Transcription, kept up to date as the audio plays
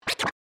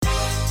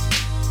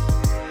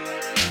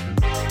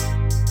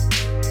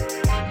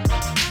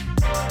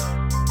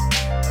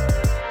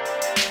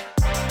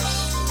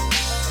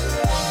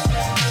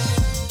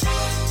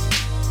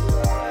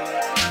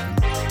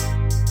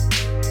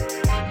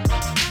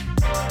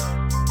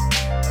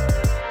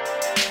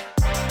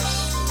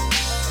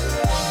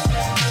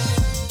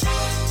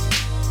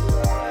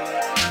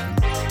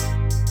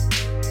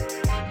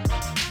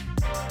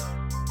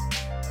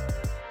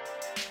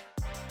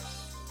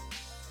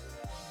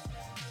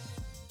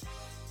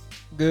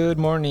Good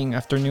morning,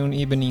 afternoon,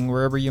 evening,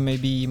 wherever you may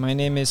be. My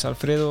name is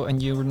Alfredo,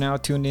 and you are now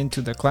tuned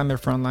into the Climate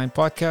Frontline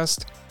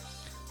podcast.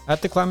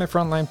 At the Climate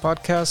Frontline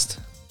podcast,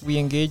 we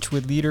engage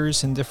with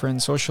leaders in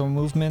different social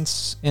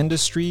movements,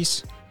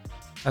 industries,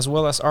 as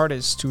well as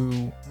artists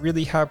to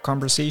really have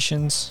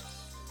conversations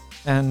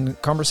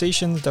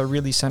that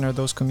really center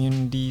those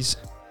communities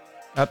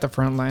at the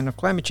front line of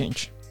climate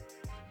change.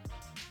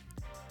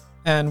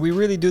 And we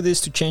really do this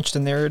to change the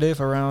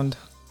narrative around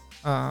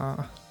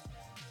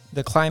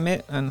the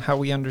climate and how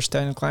we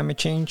understand climate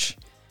change.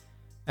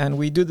 And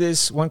we do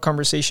this one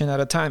conversation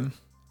at a time.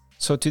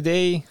 So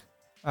today,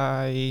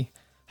 I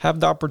have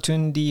the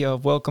opportunity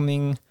of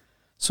welcoming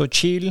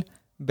Xochilt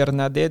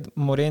Bernadette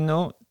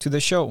Moreno to the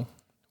show.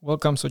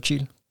 Welcome,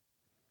 Xochilt.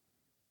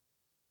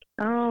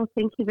 Oh,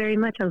 thank you very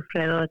much,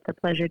 Alfredo. It's a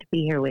pleasure to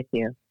be here with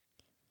you.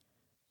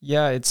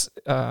 Yeah, it's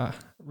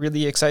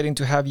really exciting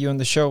to have you on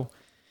the show.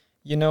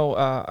 You know,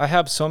 I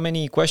have so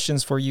many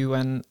questions for you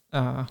and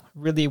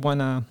really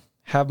want to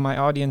have my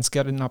audience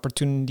get an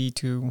opportunity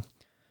to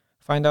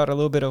find out a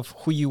little bit of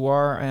who you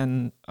are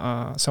and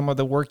some of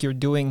the work you're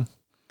doing.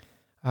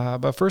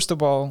 But first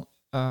of all,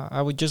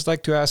 I would just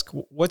like to ask,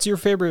 what's your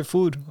favorite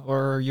food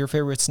or your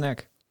favorite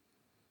snack?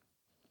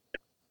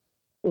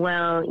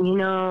 Well,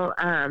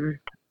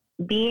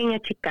 being a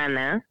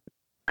Chicana,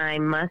 I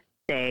must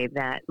say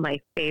that my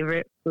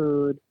favorite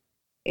food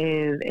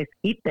is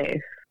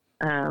esquites.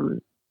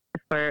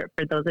 For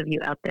those of you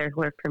out there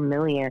who are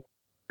familiar,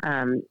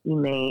 you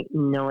may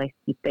know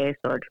esquites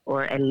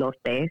or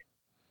elotes.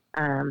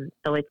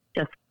 So it's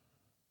just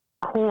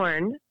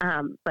corn,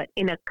 but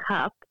in a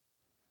cup,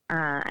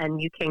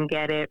 and you can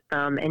get it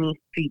from any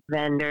street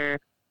vendor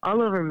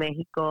all over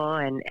Mexico.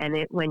 And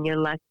when you're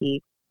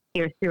lucky,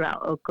 here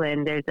throughout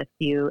Oakland, there's a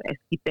few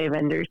esquite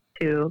vendors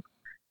too.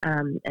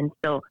 And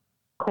so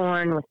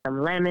corn with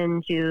some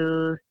lemon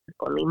juice,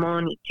 con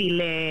limón y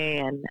chile,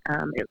 and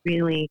it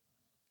really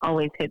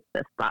always hits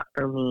the spot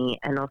for me,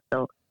 and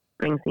also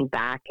brings me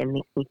back and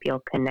makes me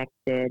feel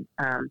connected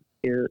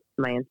to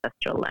my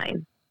ancestral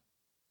line.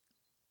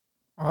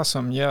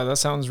 Awesome. Yeah, that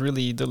sounds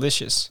really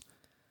delicious.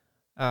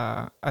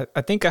 I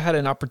think I had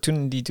an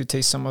opportunity to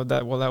taste some of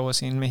that while I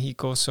was in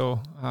Mexico.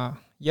 So,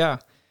 yeah,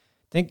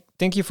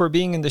 thank you for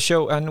being in the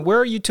show. And where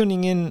are you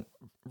tuning in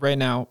right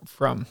now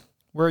from?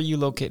 Where are you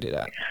located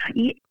at?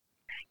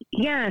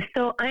 Yeah,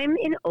 so I'm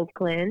in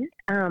Oakland,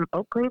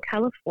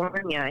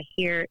 California,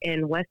 here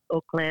in West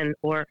Oakland,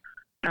 or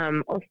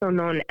also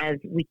known as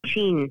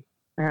Huichin,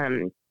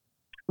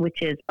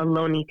 which is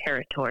Ohlone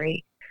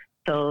territory.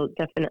 So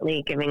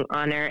definitely giving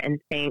honor and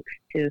thanks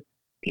to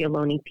the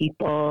Ohlone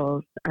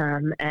peoples,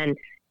 and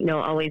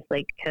always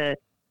like to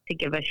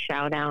give a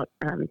shout out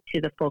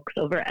to the folks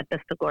over at the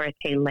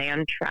Segorite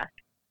Land Trust,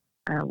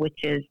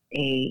 which is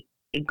a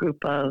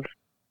group of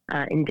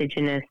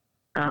indigenous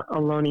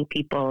Ohlone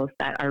peoples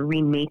that are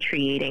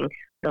rematriating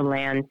the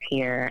lands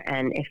here.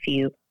 And if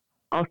you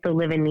also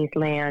live in these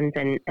lands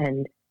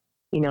and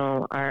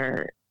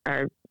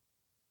are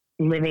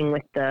living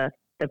with the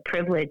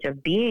privilege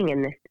of being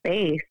in this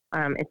space,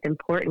 it's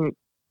important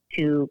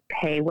to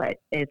pay what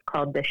is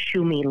called the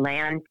Shumi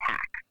land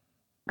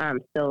tax.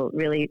 So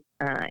really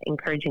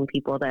encouraging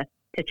people to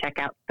check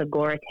out the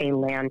Segorite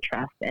Land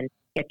Trust and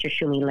get your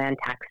Shumi land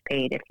tax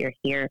paid if you're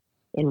here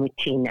in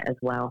Huichin as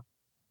well.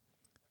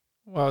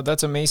 Wow,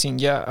 that's amazing.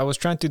 Yeah, I was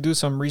trying to do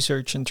some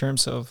research in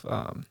terms of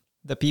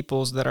the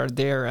peoples that are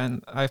there,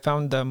 and I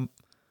found the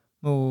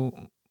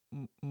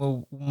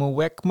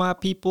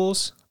Muwekma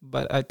peoples,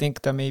 but I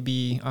think that may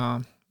be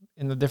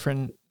in a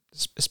different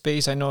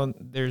space. I know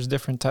there's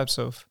different types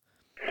of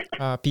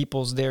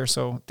peoples there,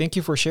 so thank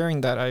you for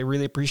sharing that. I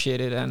really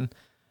appreciate it. And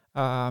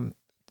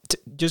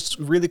just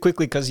really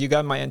quickly, because you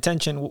got my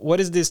attention, what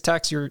is this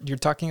tax you're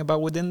talking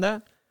about within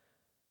that?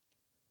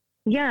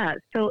 Yeah,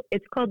 so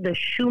it's called the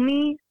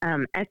Shumi,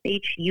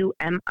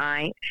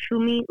 Shumi,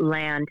 Shumi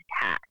land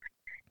tax.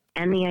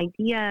 And the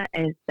idea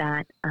is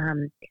that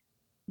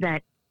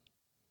that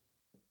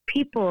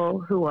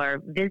people who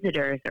are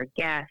visitors or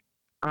guests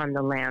on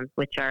the lands,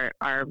 which are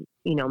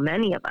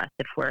many of us,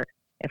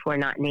 if we're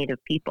not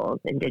native peoples,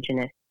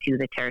 indigenous to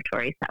the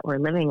territories that we're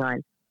living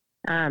on,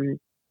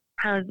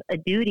 have a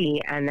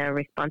duty and a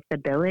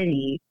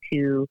responsibility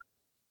to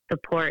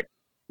support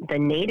the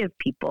native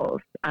peoples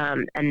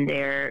and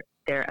their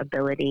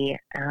ability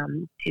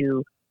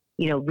to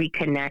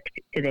reconnect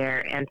to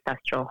their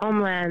ancestral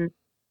homelands,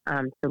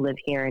 to live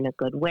here in a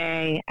good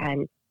way,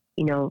 and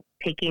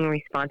taking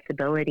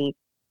responsibility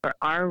for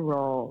our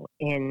role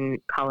in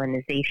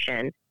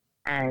colonization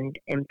and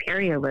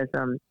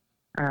imperialism,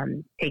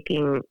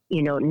 taking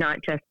not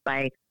just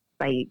by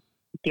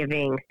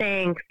giving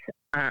thanks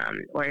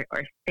or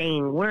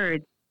saying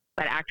words,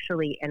 but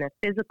actually in a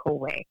physical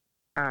way,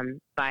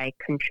 by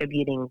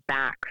contributing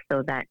back,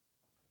 so that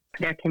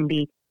there can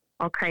be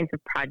all kinds of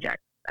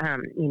projects,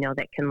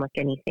 that can look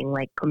anything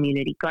like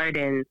community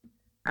gardens,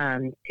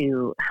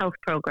 to health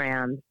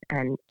programs,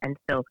 and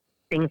so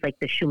things like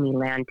the Shumi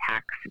land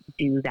tax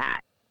do that.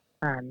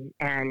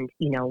 And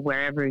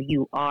wherever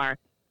you are,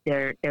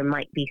 there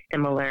might be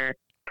similar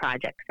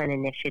projects and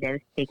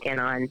initiatives taken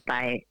on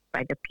by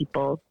the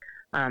people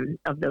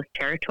of those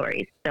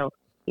territories. So,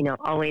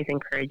 always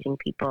encouraging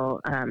people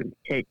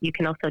you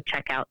can also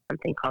check out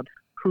something called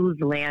Whose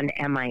Land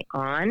Am I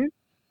On?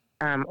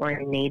 Or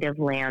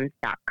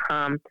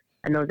nativelands.com.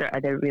 And those are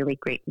other really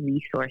great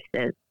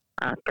resources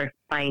for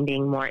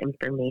finding more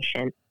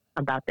information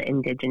about the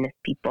indigenous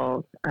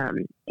peoples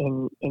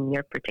in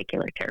your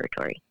particular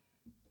territory.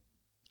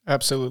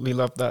 Absolutely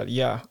love that.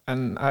 Yeah.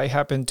 And I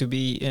happen to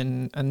be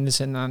in a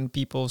Nisenan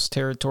people's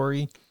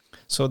territory.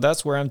 So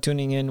that's where I'm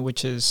tuning in,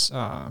 which is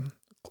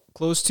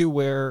close to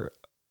where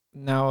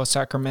now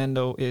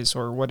Sacramento is,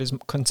 or what is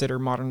considered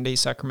modern day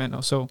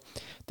Sacramento. So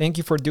thank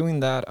you for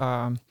doing that.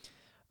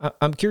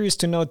 I'm curious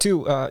to know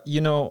too,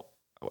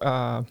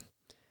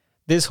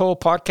 this whole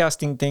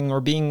podcasting thing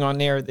or being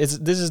on air, this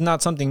is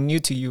not something new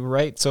to you,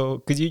 right? So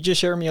could you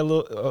just share me a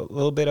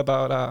little bit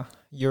about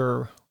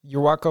your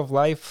walk of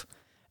life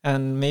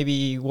and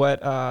maybe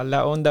what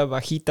La Onda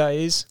Bajita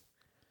is?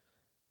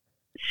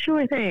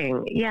 Sure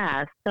thing.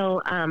 Yeah.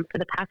 So for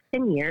the past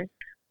 10 years,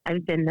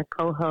 I've been the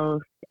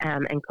co-host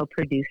and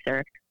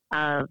co-producer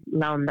of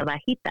La Onda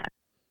Bajita,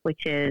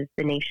 which is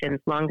the nation's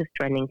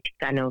longest-running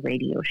Chicano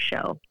radio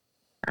show.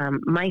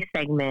 My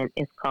segment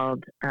is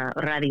called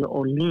Radio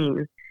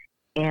Olin,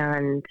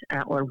 and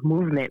or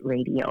movement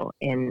radio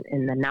in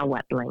the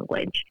Nahuatl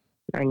language,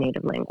 our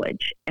native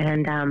language.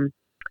 And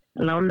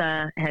La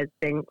Onda has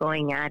been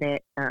going at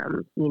it,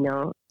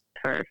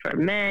 for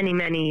many,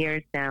 many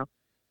years now.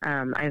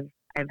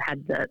 I've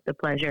had the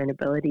pleasure and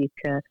ability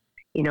to,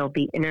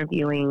 be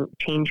interviewing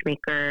change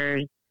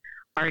makers,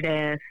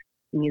 artists,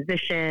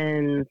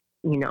 musicians,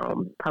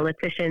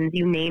 politicians,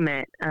 you name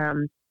it,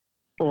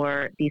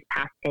 for these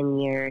past 10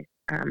 years.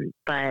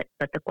 But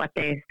the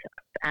Cuates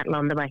at La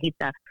Onda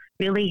Bajita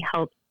really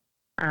helped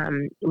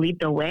lead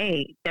the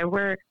way. There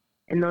were,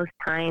 in those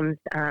times,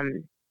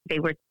 they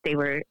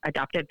were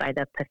adopted by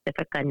the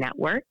Pacifica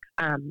Network,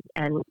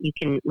 and you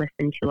can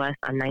listen to us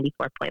on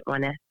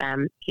 94.1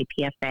 FM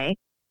KPFA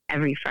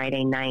every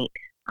Friday night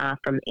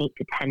from 8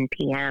 to 10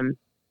 p.m.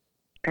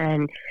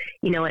 And,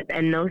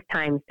 in those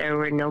times, there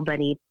were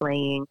nobody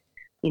playing,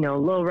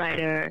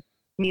 lowrider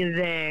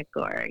music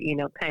or,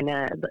 kind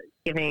of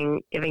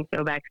giving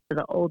throwbacks to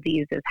the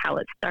oldies is how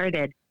it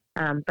started.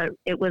 But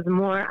it was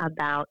more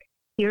about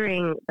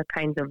hearing the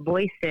kinds of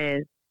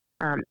voices,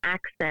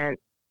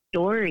 accents,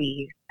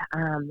 stories,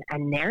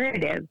 and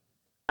narratives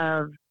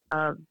of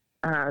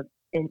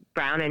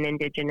brown and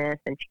indigenous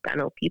and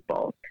Chicano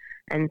people.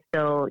 And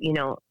so,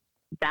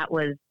 that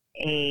was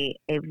a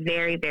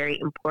very, very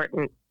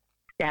important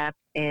step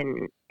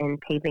in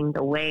paving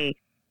the way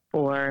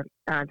for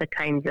the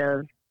kinds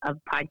of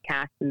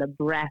podcasts and the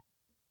breadth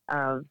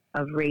of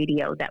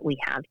radio that we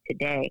have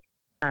today.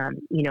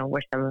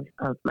 Were some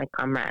of my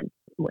comrades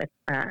with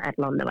at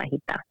La Onda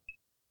Bajita.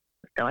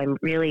 So I'm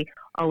really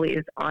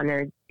always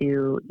honored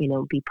to,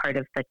 be part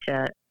of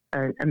such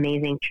an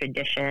amazing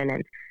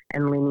tradition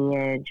and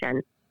lineage.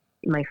 And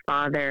my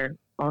father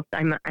also,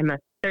 I'm a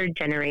third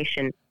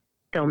generation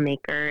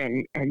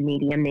filmmaker and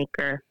media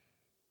maker.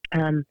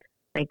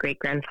 My great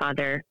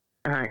grandfather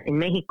in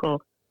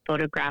Mexico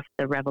photographed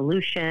the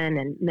revolution,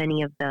 and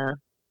many of the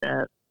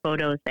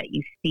photos that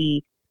you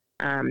see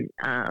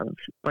of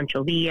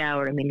Pancho Villa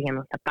or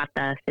Emiliano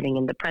Zapata sitting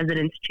in the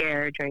president's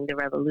chair during the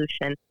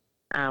revolution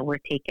were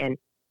taken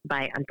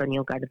by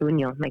Antonio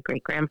Garduño, my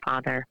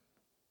great-grandfather.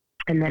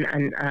 And then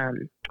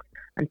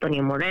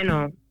Antonio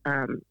Moreno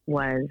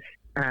was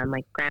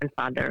my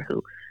grandfather,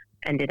 who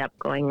ended up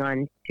going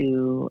on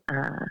to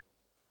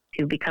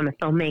become a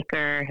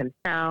filmmaker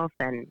himself.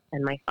 And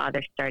my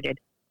father started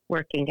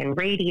working in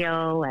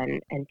radio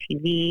and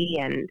TV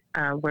and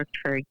worked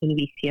for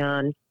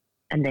Univision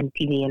and then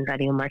TV and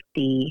Radio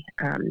Marti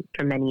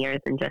for many years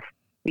and just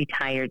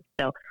retired.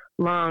 So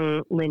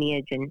long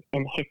lineage and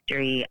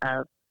history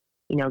of,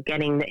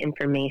 getting the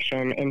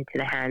information into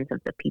the hands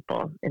of the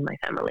people in my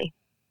family.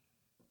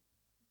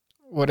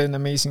 What an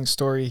amazing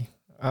story.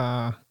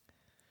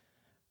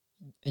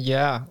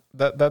 Yeah,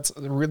 that's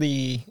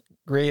really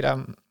great.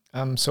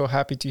 I'm so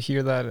happy to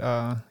hear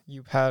that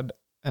you've had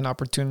an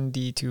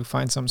opportunity to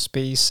find some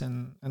space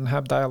and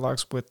have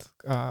dialogues with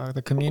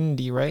the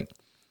community, right?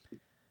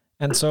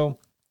 And so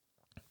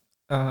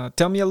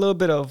tell me a little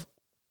bit of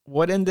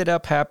what ended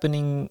up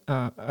happening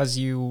as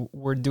you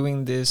were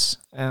doing this,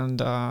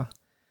 and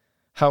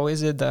how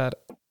is it that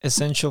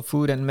Essential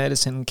Food and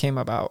Medicine came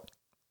about?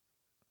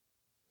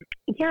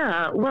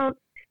 Yeah, well,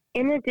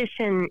 in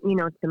addition,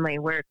 to my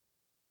work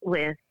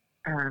with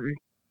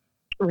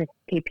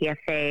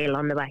KPFA,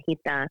 La Onda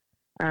Bajita,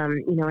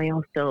 I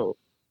also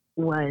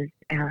was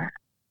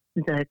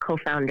the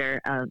co-founder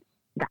of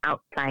the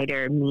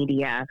Outsider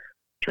Media,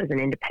 which was an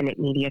independent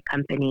media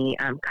company,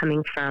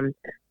 coming from,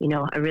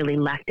 a really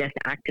leftist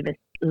activist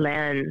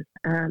lens.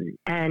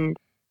 And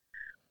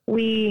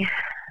we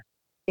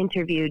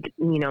interviewed,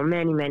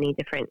 many, many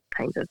different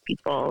kinds of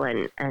people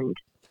and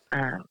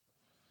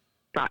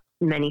brought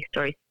many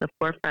stories to the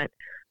forefront.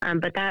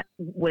 But that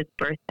was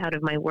birthed out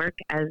of my work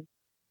as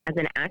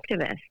an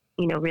activist.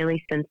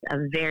 really since a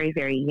very,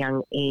 very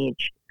young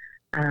age.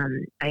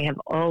 I have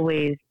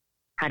always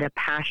had a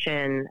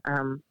passion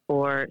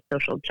for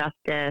social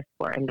justice,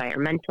 for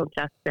environmental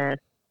justice,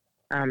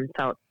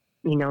 felt,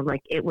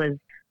 like it was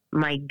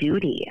my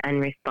duty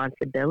and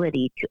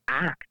responsibility to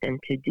act and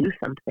to do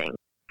something.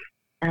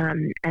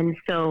 And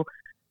so,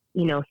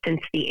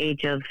 since the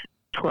age of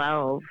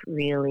 12,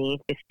 really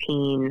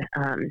 15,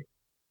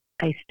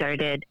 I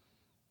started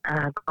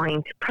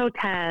going to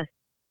protests,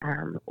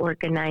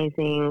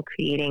 organizing,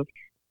 creating,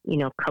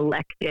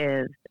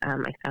 collectives.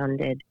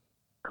 I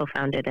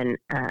co-founded an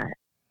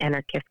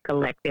anarchist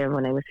collective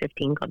when I was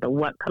 15 called the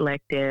What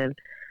Collective.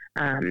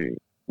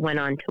 Went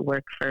on to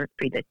work for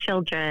Free the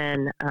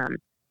Children,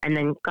 and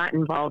then got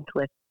involved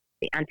with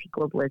the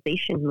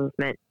anti-globalization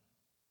movement,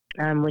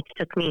 which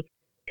took me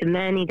to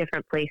many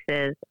different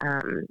places,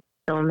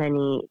 so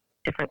many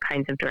different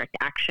kinds of direct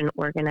action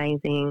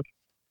organizing.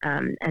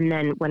 And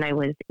then when I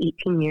was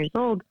 18 years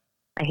old,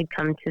 I had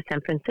come to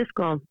San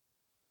Francisco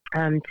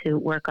to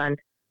work on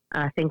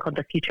a thing called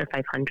the Future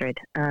 500,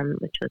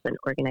 which was an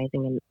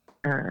organizing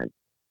and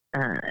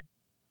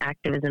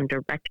activism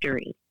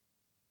directory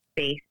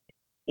based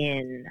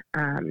in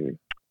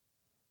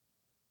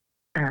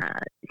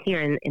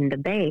here in the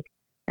Bay.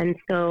 And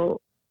so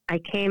I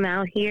came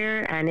out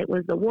here, and it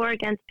was the war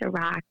against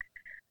Iraq,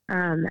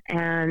 and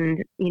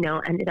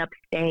ended up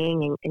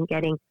staying and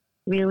getting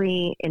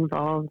really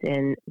involved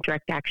in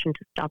direct action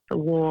to stop the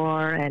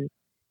war, and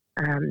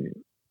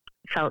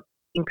felt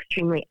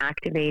extremely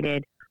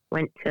activated.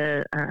 Went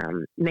to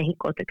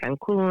Mexico, to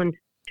Cancun,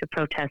 to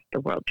protest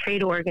the World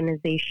Trade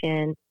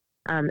Organization,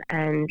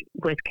 and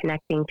was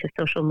connecting to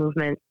social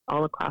movements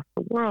all across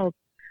the world.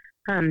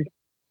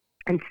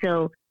 And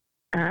so,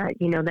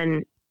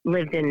 then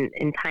lived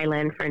in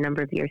Thailand for a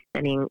number of years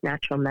studying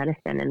natural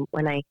medicine. And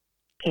when I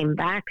came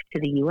back to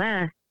the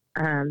U.S.,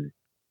 I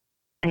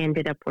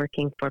ended up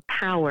working for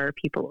POWER,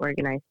 People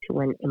Organized to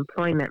Win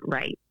Employment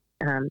Rights.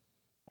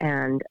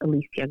 And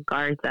Alicia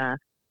Garza,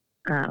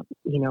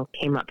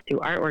 came up through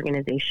our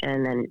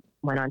organization and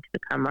went on to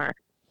become our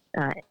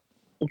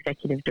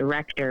executive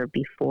director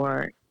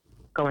before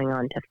going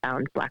on to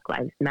found Black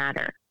Lives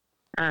Matter.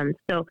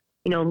 So,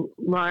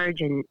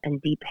 large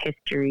and deep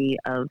history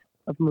of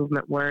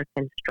movement work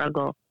and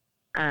struggle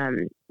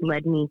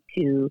led me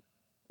to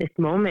this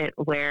moment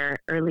where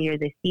earlier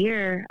this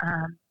year,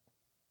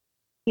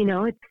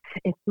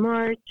 it's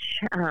March,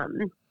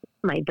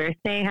 my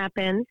birthday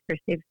happened,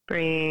 first day of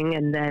spring,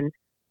 and then,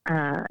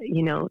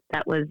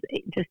 that was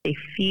just a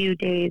few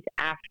days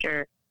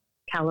after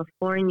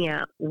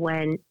California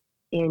went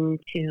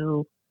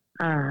into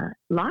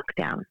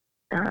lockdown,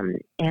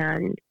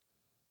 and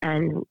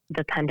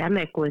the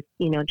pandemic was,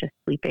 just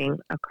sweeping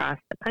across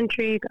the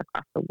country,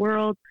 across the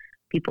world.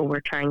 People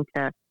were trying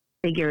to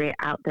figure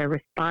out their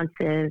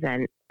responses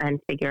and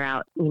figure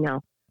out,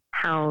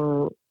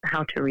 how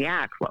to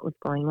react, what was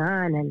going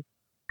on. And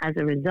as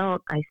a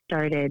result, I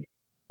started,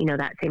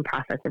 that same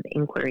process of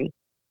inquiry,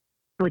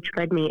 which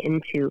led me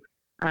into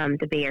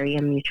the Bay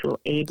Area Mutual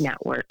Aid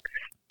Network,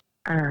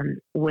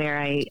 where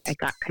I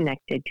got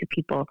connected to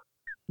people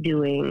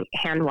doing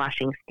hand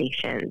washing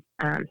stations,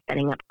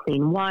 setting up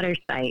clean water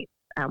sites,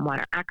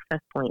 water access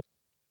points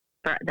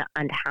for the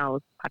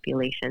unhoused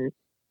populations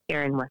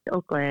here in West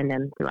Oakland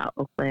and throughout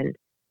Oakland.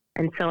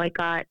 And so I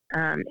got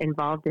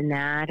involved in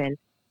that, and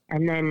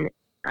then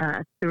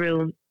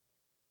through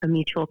a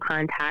mutual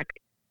contact,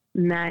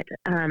 met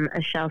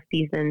Michelle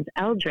Seasons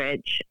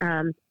Eldridge,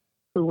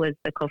 who was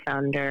the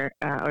co-founder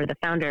or the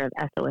founder of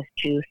SOS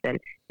Juice, and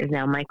is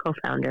now my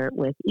co-founder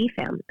with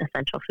EFAM,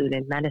 Essential Food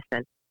and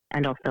Medicine,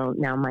 and also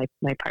now my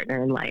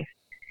partner in life.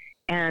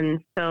 And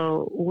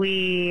so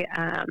we,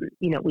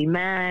 we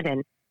met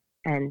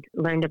and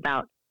learned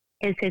about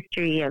his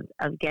history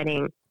of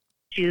getting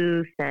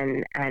juice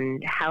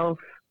and health,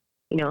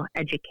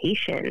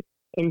 education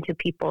into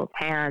people's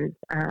hands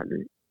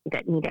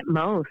that need it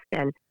most.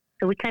 And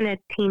so we kind of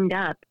teamed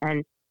up,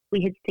 and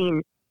we had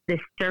seen this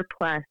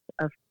surplus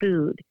of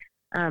food,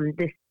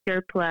 this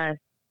surplus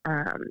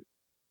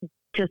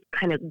just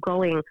kind of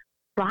going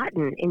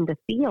rotten in the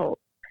field,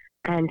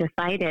 and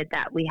decided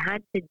that we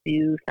had to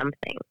do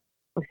something.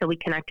 So we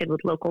connected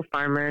with local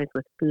farmers,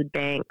 with food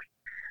banks,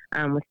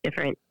 with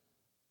different,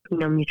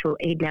 mutual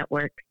aid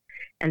networks,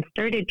 and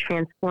started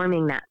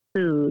transforming that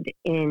food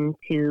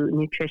into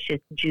nutritious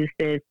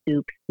juices,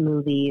 soups,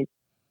 smoothies,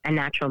 and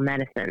natural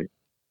medicines.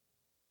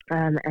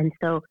 And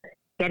so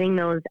getting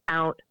those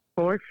out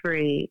for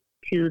free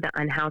to the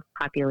unhoused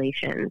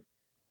populations,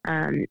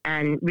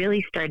 and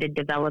really started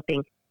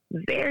developing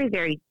very,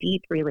 very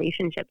deep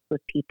relationships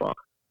with people,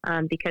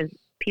 because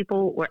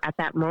people were at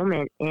that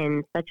moment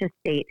in such a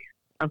state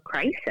of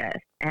crisis,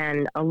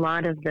 and a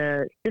lot of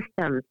the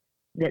systems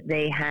that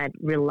they had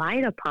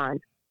relied upon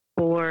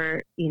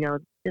for,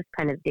 just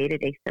kind of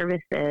day-to-day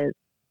services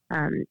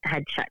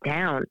had shut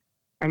down.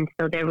 And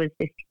so there was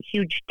this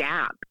huge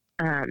gap,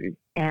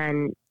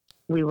 and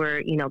we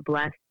were,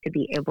 blessed to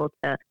be able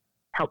to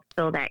help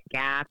fill that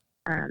gap,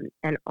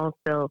 and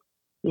also,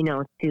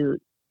 to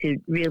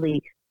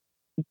really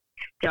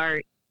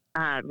start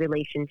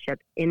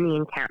relationships in the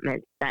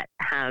encampments that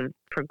have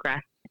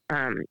progressed,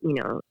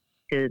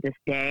 to this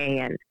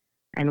day,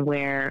 and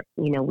where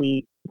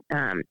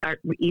our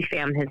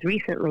EFAM has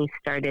recently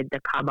started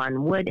the Cob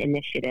on Wood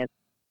initiative,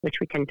 which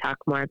we can talk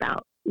more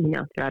about,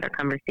 throughout our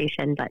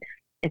conversation. But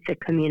it's a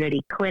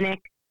community clinic,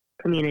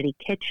 community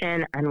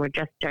kitchen, and we're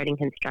just starting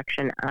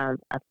construction of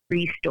a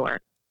free store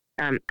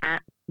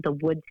at the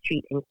Wood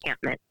Street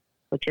encampment,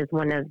 which is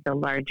one of the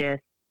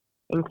largest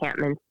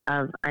encampments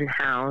of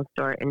unhoused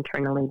or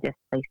internally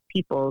displaced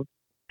peoples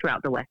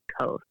throughout the West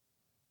Coast.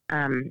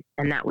 And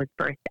that was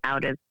birthed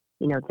out of,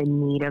 the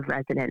need of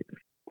residents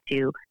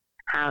to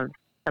have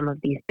some of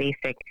these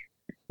basic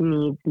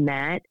needs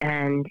met.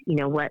 And,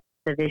 what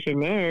the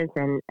vision is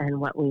and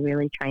what we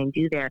really try and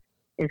do there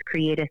is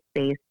create a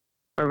space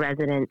for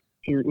residents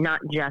to not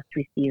just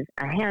receive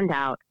a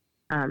handout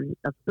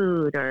of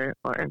food or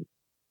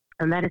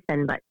a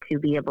medicine, but to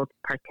be able to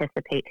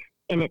participate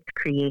in its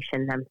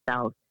creation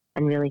themselves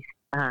and really,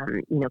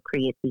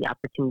 create the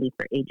opportunity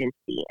for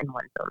agency in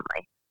one's own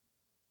life.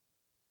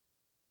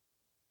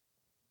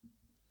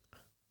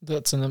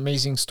 That's an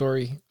amazing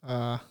story.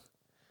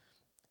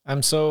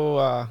 I'm so,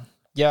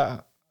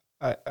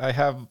 I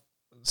have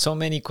so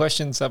many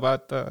questions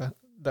about the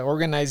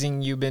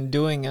organizing you've been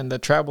doing and the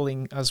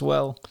traveling as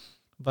well.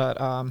 But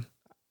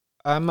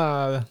I'm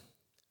a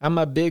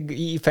big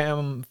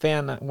EFAM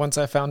fan. Once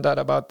I found out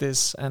about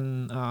this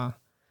and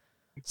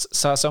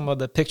saw some of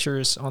the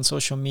pictures on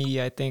social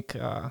media, I think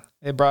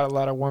it brought a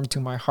lot of warmth to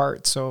my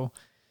heart. So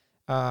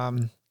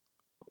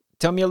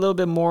tell me a little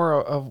bit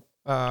more of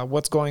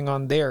what's going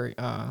on there,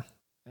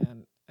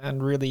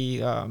 and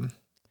really, I'm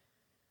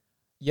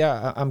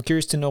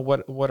curious to know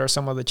what are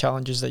some of the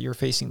challenges that you're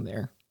facing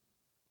there.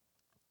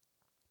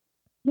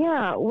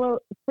 Yeah, well,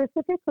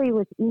 specifically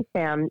with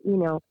EFAM,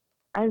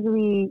 as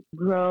we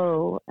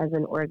grow as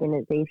an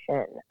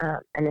organization,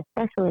 and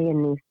especially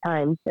in these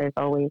times, there's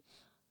always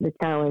the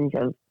challenge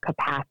of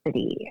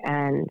capacity,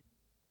 and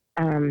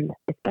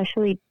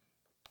especially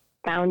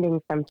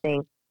founding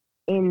something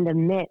in the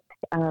midst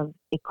of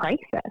a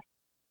crisis.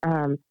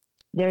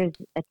 There's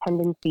a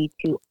tendency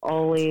to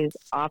always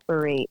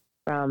operate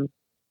from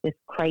this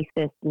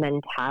crisis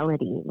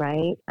mentality,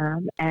 right?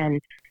 And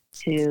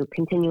to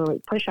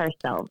continually push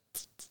ourselves.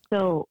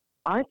 So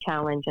our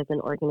challenge as an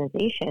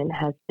organization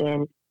has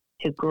been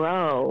to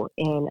grow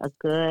in a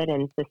good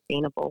and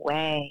sustainable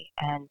way,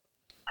 and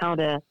how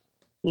to,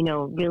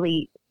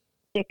 really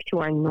stick to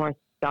our North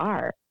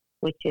Star,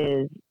 which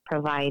is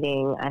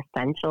providing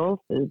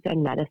essential foods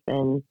and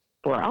medicine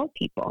for all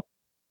people.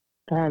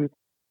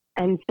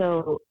 And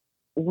so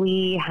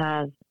we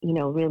have,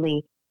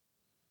 really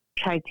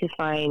tried to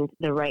find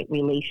the right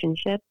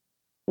relationship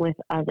with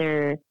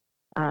other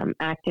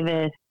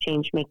activists,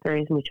 change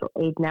makers, mutual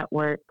aid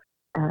networks.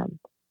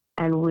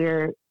 And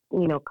we're,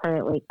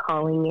 currently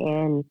calling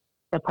in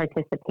the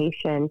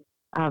participation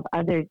of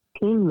other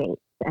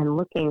teammates and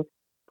looking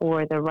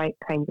for the right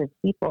kinds of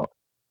people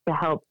to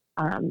help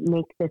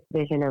make this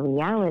vision a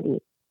reality.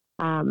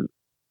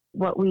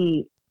 What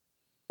we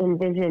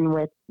envision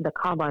with the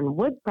Cob on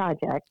Wood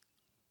project,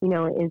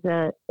 is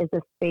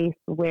a space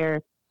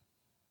where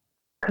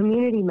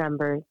community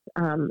members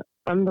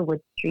from the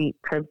Wood Street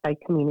curbside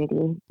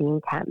community, the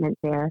encampment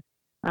there,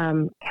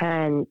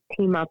 can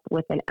team up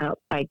with an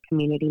outside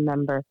community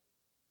member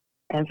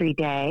every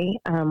day,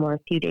 or a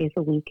few days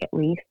a week at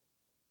least,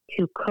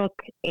 to cook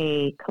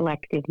a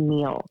collective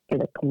meal for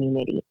the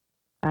community.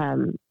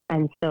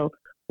 And so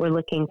we're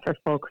looking for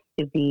folks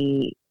to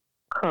be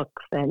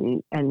cooks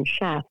and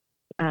chefs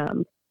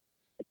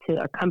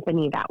to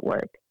accompany that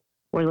work.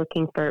 We're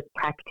looking for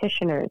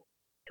practitioners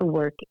to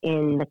work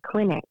in the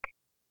clinic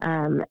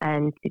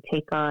and to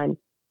take on,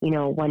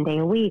 one day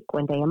a week,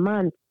 one day a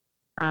month,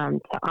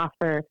 to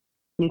offer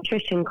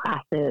nutrition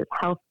classes,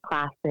 health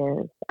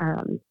classes,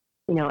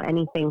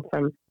 anything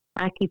from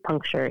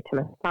acupuncture to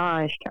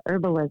massage to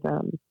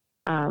herbalism.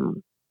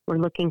 We're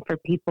looking for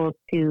people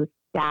to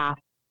staff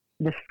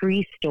the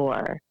free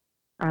store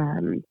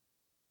and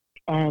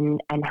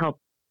help,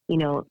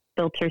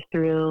 filter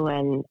through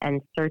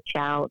and search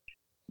out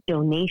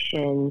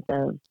donations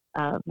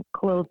of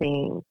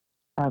clothing,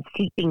 of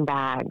sleeping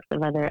bags,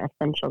 of other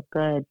essential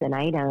goods and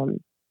items.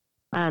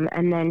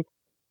 And then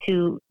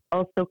to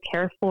also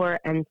care for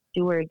and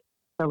steward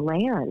the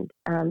land.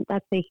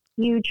 That's a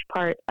huge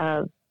part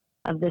of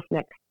this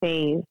next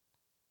phase,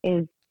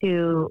 is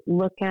to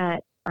look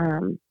at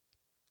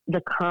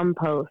the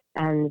compost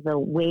and the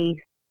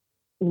waste,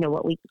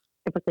 what we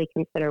typically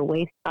consider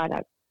waste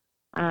products,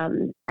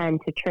 and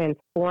to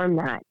transform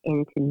that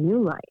into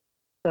new life.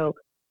 So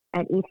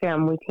at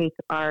EFAM, we take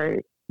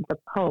the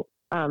pulp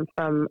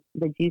from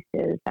the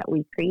juices that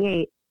we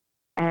create,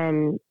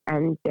 and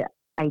the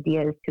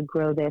idea is to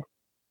grow this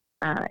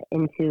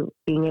into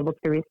being able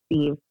to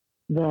receive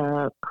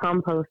the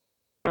compost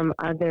from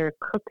other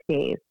cook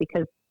days,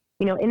 because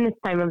in this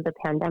time of the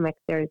pandemic,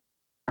 there's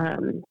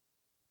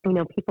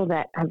people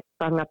that have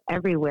sprung up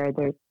everywhere.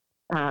 There's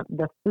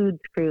the foods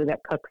crew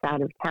that cooks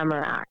out of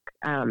Tamarack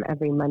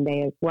every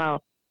Monday as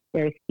well.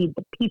 There's Feed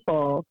the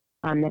People,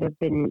 that have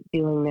been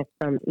doing this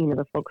from,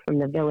 the folks from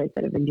the village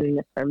that have been doing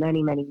this for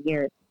many, many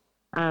years.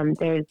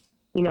 There's,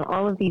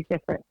 all of these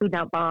different food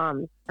out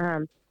bombs.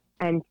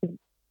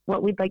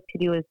 What we'd like to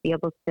do is be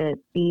able to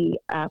be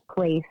a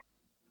place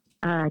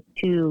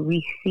to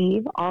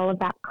receive all of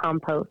that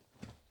compost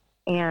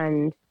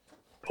and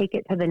take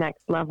it to the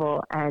next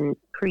level and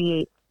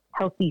create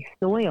healthy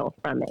soil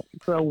from it,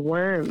 grow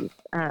worms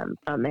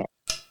from it,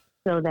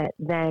 so that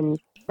then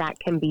that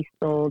can be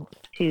sold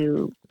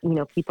to,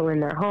 people in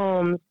their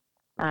homes,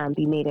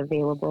 be made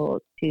available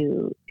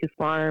to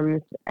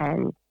farms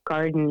and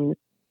gardens,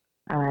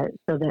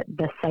 so that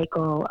the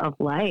cycle of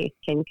life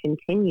can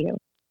continue.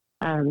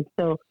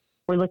 So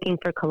we're looking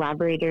for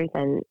collaborators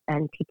and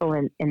people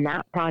in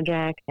that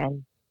project,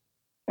 and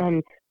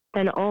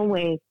then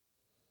always,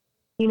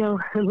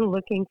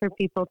 looking for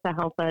people to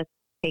help us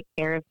take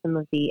care of some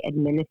of the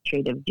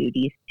administrative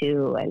duties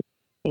too, and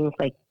things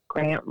like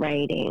grant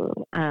writing,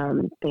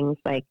 things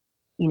like,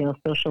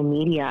 social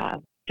media,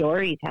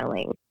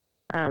 storytelling.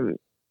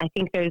 I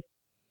think there's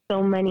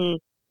so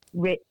many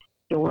rich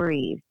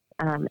stories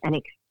and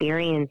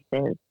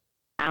experiences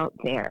out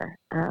there,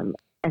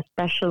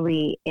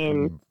 especially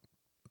in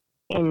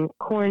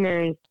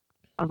corners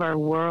of our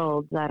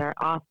world that are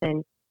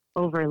often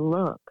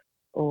overlooked,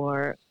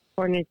 or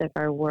corners of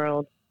our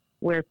world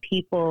where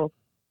people,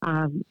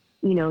 are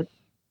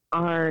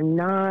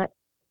not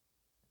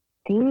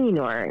seen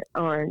or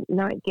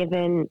not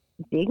given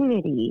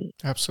dignity.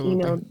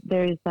 Absolutely.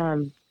 There's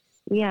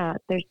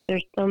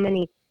there's so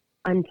many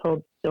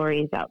untold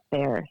stories out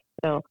there.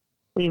 So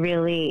we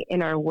really,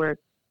 in our work,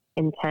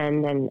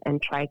 intend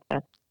and try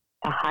to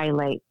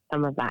highlight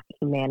some of that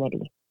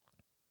humanity.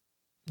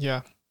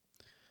 Yeah.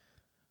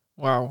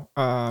 Wow.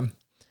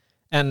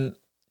 And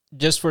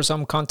just for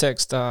some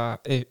context,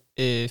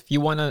 if you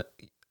want to,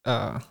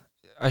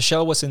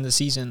 Ashel was in the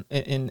season,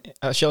 in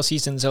Ashel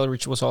season,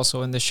 Zelrich was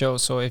also in the show.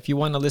 So if you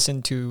want to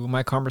listen to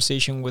my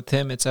conversation with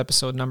him, it's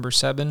episode number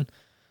 7.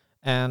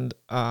 And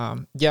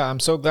yeah, I'm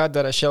so glad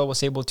that Ashel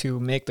was able to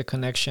make the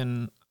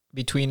connection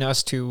between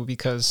us two,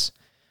 because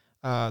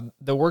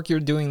the work you're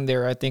doing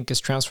there, I think,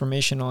 is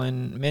transformational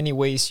in many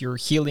ways. You're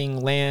healing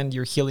land,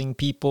 you're healing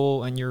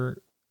people, and you're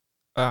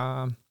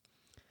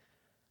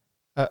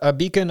a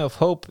beacon of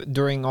hope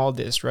during all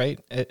this, right?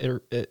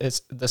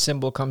 It's the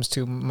symbol comes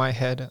to my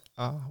head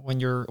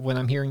when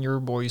I'm hearing your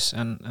voice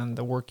and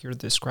the work you're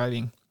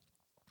describing.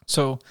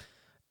 So,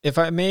 if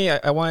I may,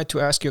 I wanted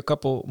to ask you a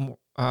couple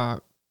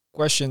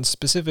questions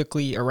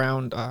specifically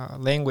around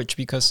language,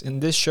 because in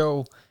this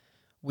show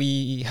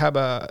we have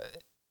a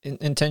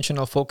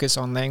intentional focus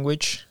on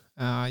language.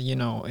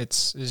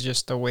 It's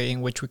just a way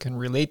in which we can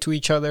relate to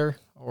each other,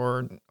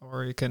 or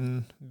it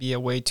can be a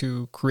way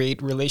to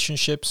create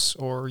relationships,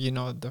 or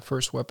the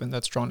first weapon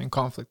that's drawn in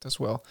conflict as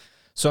well.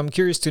 So I'm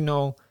curious to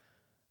know,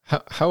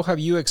 how have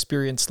you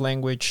experienced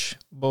language,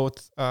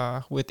 both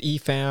with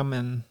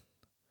EFAM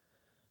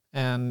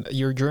and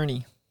your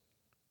journey?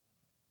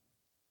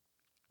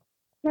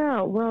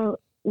 Yeah, well,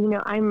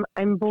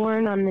 I'm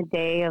born on the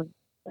day of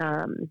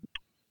the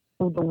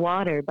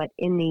water, but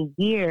in the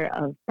year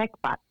of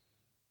Sekpat,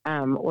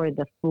 or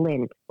the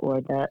flint,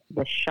 or the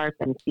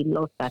sharpened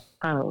filosa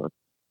tongue,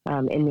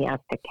 in the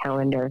Aztec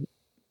calendar.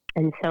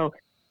 And so,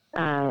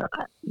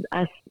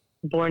 us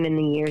born in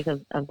the years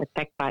of the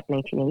Tekpat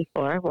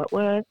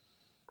 1984,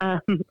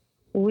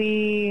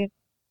 we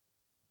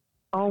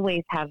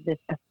always have this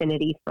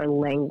affinity for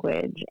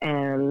language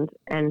and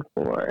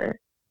for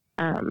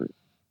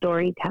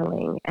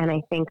storytelling. And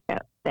I think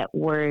that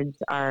words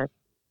are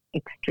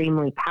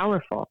extremely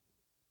powerful.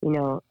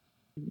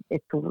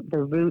 It's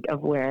the root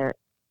of where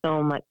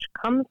so much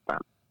comes from.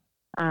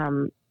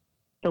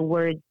 The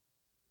words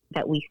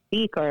that we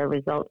speak are a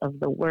result of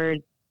the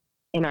words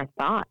in our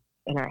thoughts,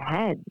 in our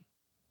heads.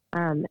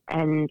 And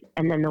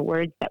then the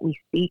words that we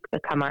speak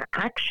become our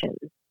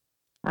actions,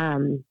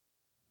 and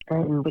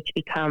which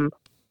become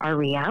our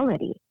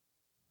reality.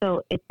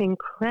 So it's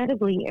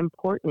incredibly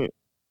important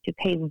to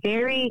pay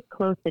very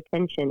close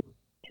attention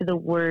to the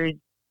words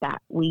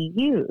that we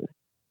use.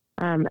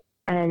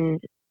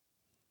 And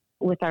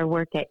with our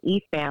work at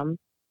EFAM,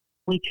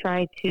 we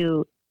try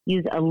to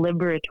use a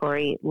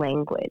liberatory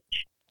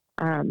language,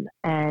 and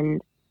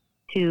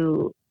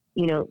to,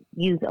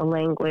 use a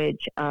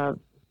language of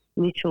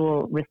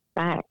mutual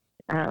respect,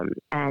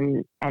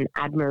 and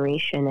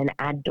admiration and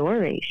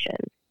adoration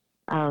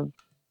of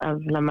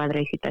La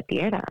Madrecita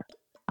Tierra,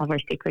 of our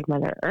sacred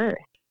Mother Earth.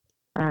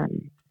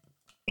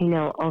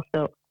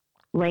 Also,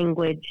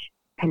 language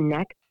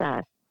connects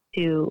us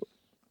to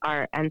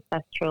our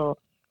ancestral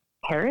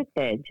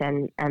heritage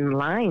and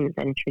lines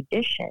and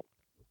tradition.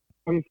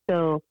 And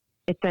so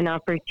it's an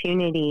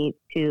opportunity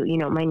to,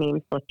 my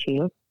name's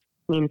Xochilt,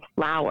 means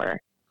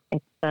flower.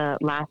 It's the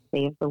last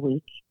day of the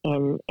week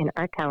in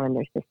our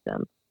calendar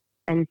system.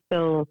 And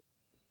so,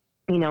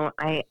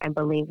 I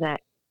believe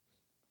that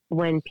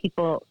when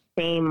people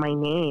say my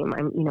name,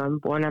 I'm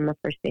born on the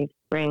first day of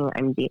spring.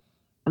 I'm the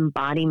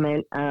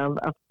embodiment of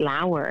a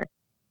flower,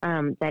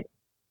 that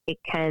it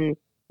can,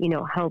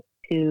 help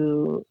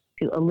to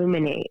to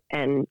illuminate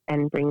and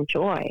bring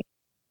joy.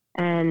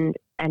 And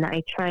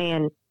I try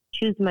and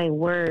choose my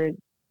words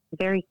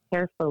very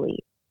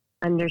carefully,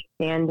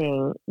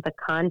 understanding the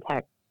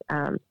context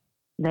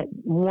that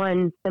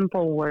one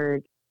simple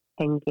word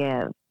can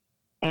give,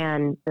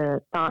 and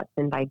the thoughts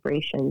and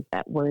vibrations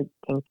that words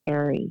can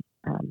carry.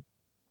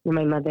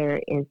 My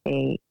mother is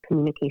a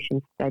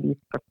communication studies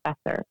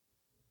professor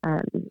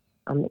on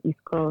the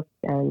East Coast,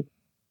 and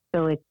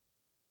so it's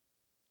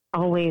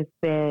always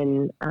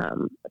been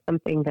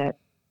something that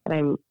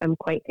I'm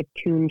quite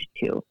attuned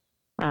to.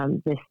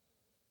 This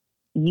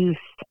use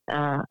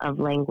of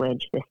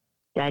language, this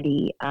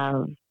study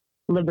of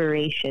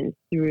liberation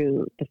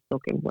through the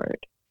spoken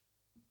word.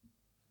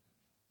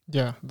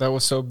 Yeah, that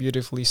was so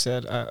beautifully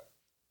said.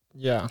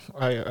 Yeah,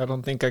 I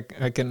don't think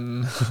I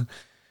can.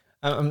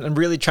 I'm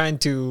really trying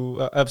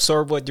to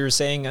absorb what you're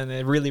saying, and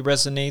it really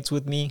resonates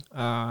with me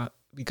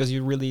because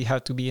you really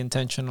have to be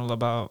intentional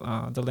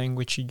about the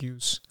language you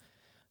use.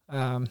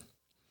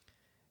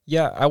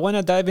 Yeah, I want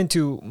to dive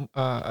into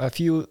a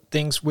few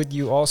things with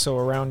you also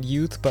around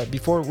youth, but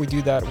before we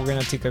do that, we're going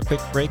to take a quick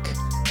break.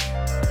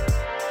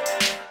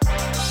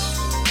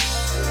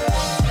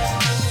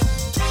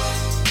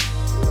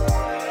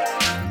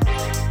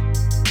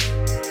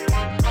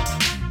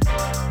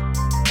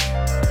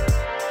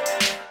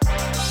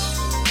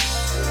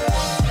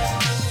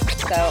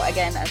 So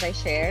again, as I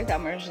shared,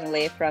 I'm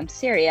originally from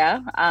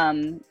Syria,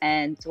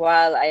 and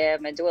while I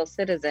am a dual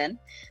citizen,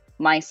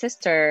 my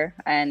sister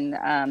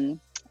who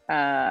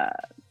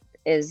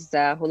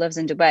lives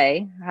in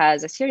Dubai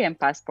has a Syrian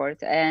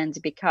passport, and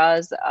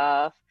because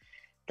of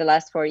the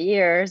last 4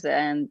 years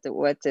and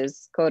what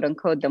is quote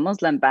unquote the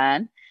Muslim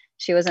ban,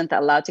 she wasn't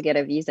allowed to get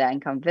a visa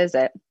and come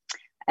visit.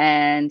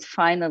 And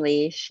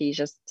finally, she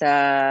just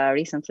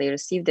recently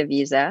received a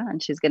visa,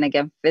 and she's going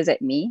to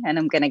visit me, and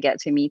I'm going to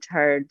get to meet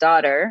her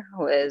daughter,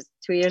 who is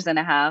 2.5 years,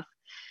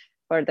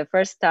 for the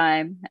first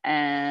time,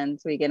 and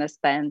we're going to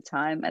spend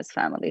time as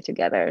family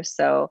together.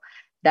 So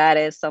that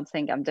is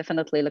something I'm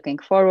definitely looking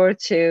forward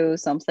to,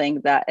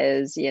 something that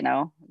is,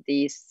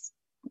 these,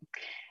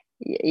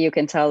 you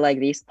can tell, like,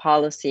 these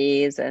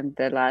policies and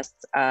the last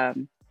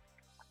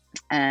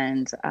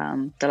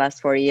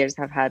 4 years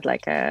have had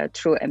like a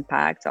true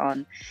impact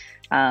on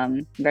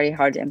very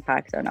hard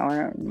impact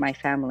on my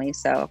family.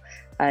 So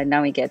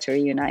now we get to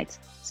reunite.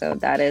 So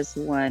that is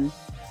one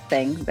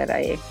thing that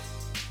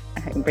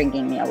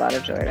bringing me a lot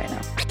of joy right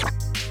now.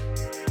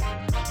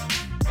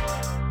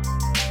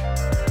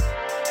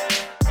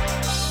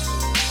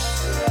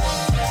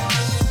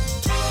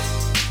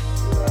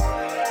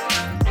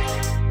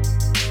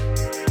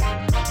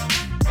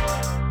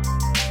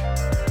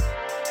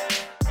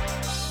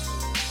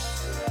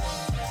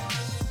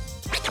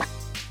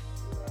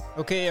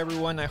 Okay,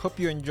 everyone, I hope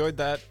you enjoyed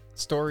that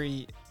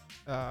story.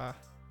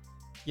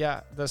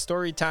 Yeah, the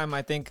story time,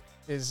 I think,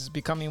 is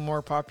becoming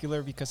more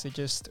popular because it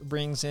just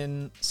brings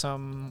in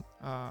some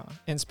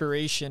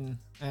inspiration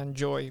and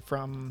joy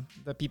from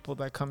the people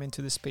that come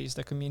into the space,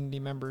 the community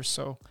members.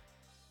 So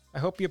I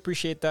hope you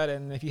appreciate that.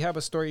 And if you have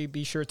a story,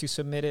 be sure to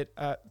submit it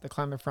at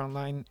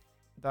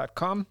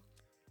theclimatefrontline.com.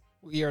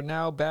 We are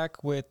now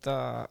back with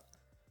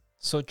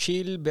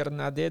Xochilt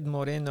Bernadette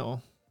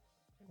Moreno.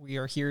 We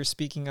are here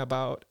speaking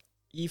about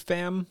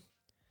EFAM.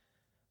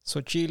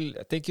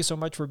 Xochilt, thank you so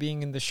much for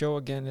being in the show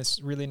again.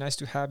 It's really nice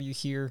to have you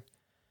here.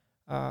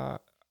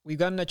 We've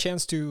gotten a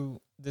chance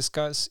to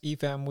discuss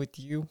EFAM with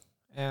you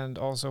and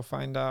also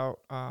find out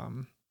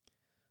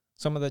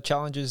some of the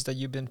challenges that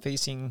you've been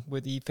facing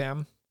with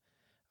EFAM.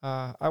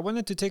 I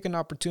wanted to take an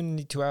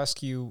opportunity to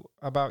ask you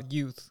about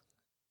youth.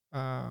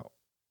 How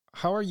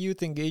are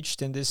youth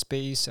engaged in this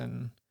space,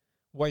 and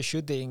why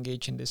should they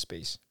engage in this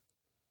space?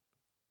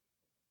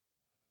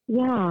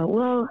 Yeah,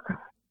 well,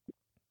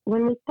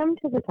 when we come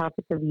to the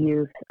topic of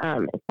youth,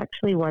 it's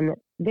actually one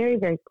that's very,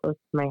 very close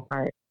to my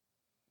heart.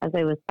 As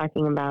I was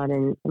talking about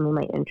in some of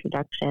my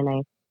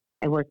introduction,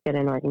 I worked at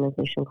an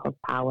organization called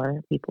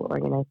POWER, People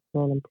Organized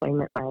for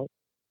Employment Rights.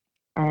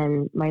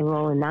 And my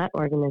role in that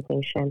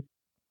organization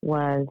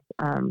was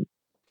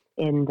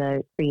in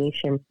the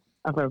creation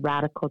of a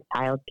radical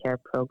childcare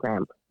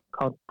program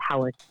called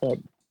Power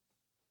Kids.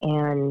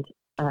 And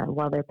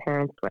while their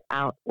parents were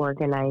out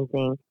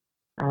organizing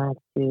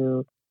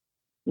to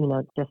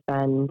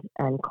defend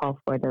and call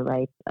for the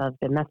rights of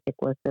domestic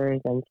workers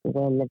and to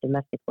win the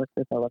Domestic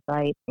Workers Bill of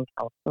Rights in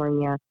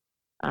California,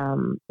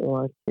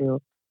 or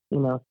to,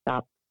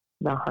 stop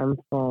the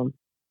harmful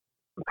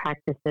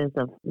practices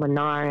of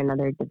Lennar and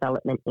other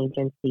development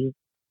agencies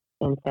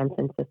in San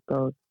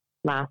Francisco's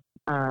last,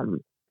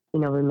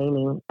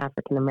 remaining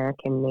African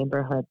American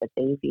neighborhood, the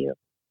Bayview.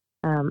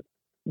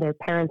 Their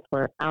parents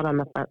were out on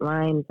the front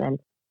lines, and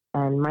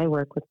my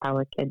work with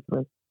Power Kids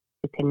was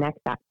to connect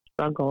that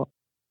struggle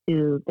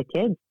to the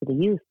kids, to the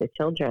youth, the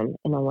children,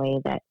 in a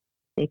way that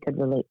they could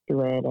relate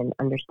to it and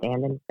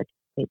understand and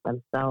participate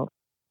themselves.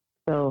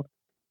 So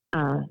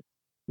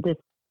this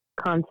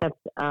concept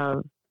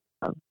of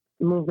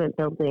movement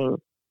building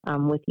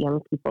with young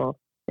people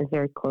is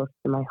very close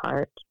to my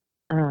heart.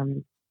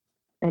 And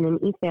in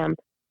EFAM,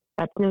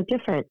 that's no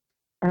different.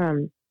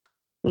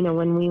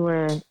 When we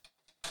were,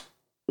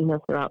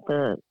 throughout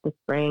the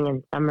spring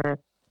and summer,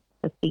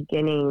 just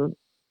beginning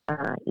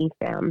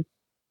EFAM,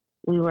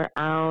 we were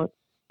out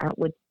at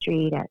Wood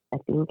Street at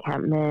the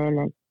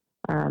encampment,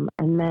 and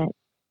I met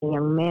a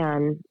young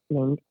man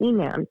named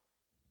E-Man,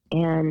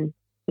 and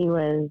he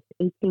was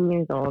 18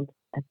 years old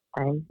at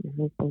the time. He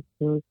was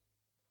 18,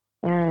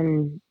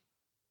 and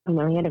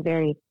he had a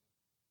very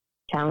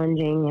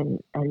challenging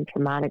and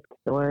traumatic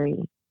story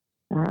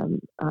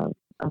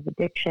of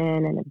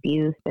addiction and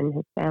abuse in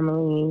his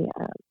family,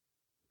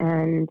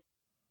 and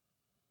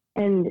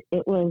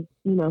it was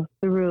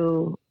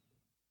through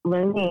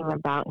learning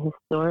about his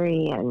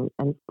story and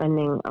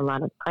spending a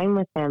lot of time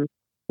with him,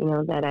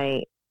 that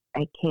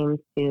I came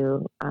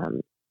to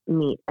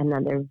meet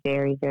another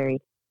very, very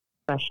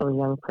special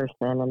young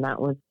person, and that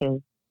was his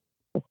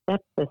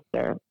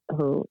stepsister,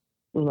 who,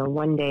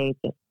 one day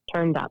just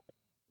turned up.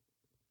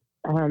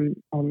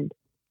 And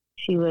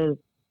she was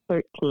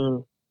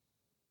 13,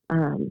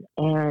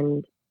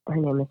 and her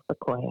name is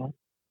Sequoia.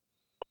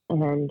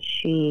 And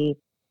she,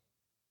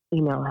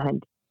 had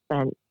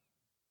spent,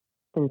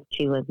 since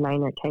she was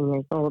 9 or 10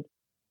 years old,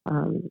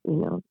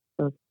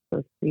 those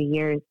 3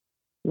 years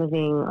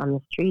living on the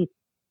streets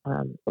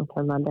with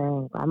her mother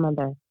and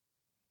grandmother.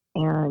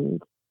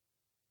 And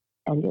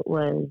it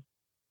was,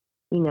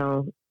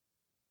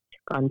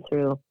 gone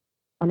through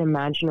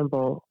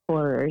unimaginable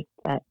horrors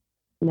that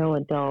no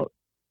adult,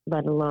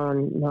 let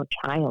alone no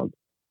child,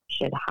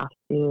 should have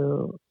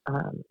to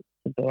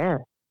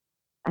bear.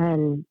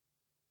 And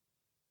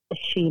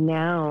she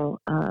now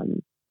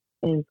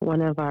is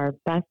one of our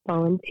best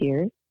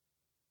volunteers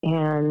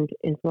and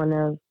is one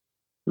of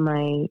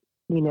my,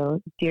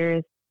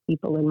 dearest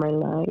people in my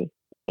life.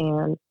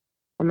 And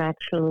I'm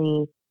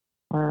actually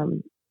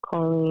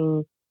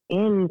calling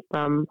in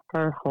from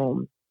her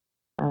home.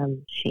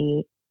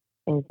 She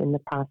is in the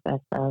process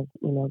of,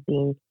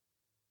 being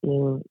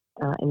in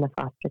the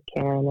foster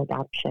care and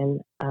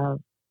adoption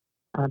of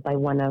by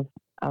one of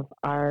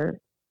our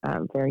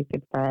very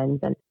good friends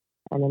and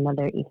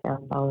another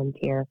ESAM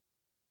volunteer.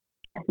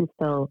 And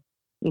so,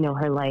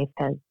 her life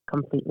has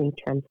completely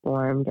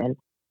transformed, and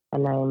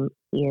I'm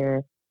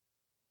here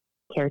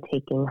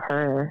caretaking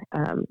her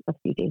a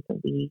few days a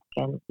week,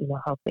 and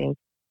helping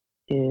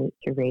to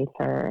raise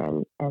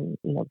her and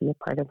be a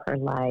part of her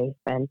life,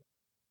 and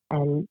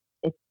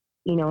it's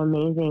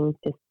amazing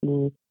to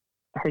see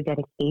her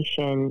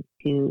dedication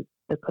to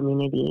the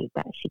community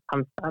that she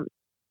comes from.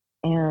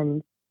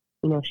 And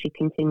she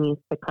continues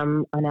to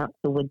come on out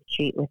to Wood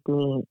Street with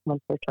me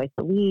once or twice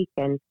a week,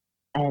 and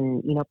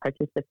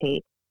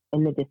participate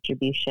in the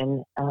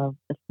distribution of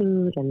the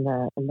food and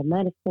the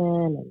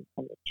medicine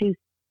and the juice,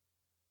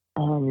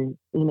 and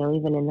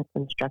even in the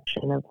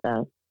construction of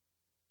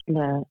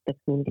the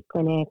community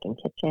clinic and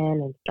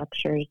kitchen and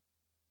structures,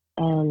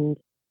 and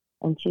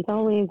she's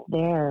always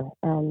there,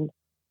 and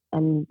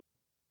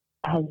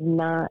has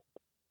not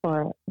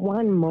for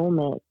one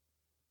moment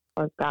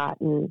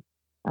forgotten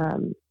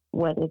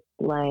what it's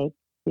like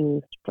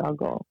to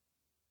struggle.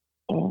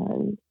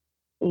 And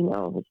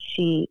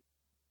she,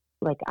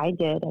 like I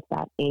did at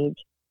that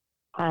age,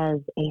 has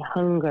a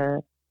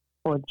hunger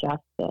for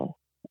justice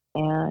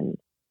and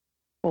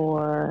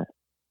for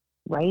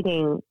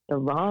righting the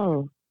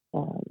wrong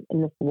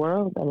in this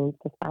world and in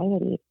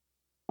society,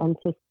 and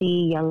to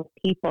see young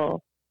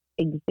people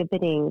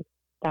exhibiting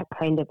that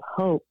kind of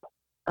hope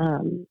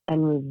and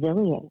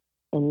resilience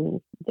in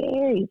these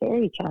very,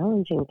 very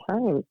challenging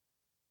times.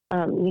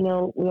 We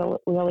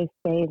always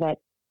say that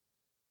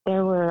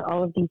there were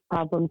all of these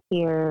problems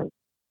here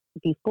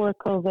before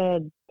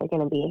COVID, they're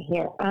going to be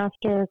here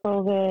after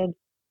COVID.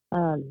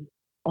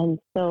 And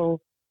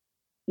so,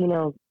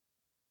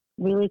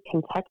 really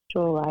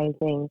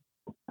contextualizing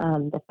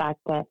the fact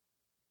that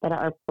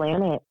our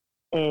planet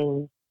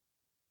is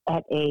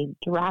at a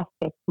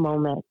drastic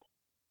moment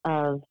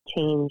of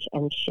change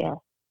and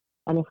shift.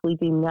 And if we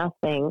do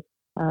nothing,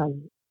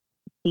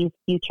 these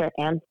future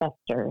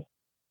ancestors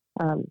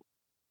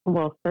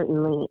will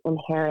certainly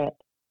inherit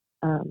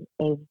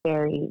a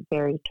very,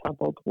 very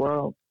troubled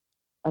world.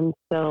 And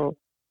so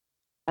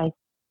I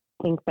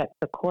think that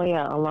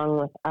Sequoia, along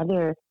with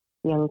other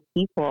young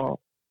people,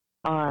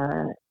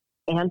 are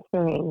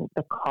answering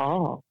the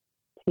call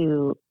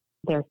to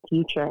their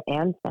future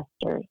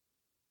ancestors,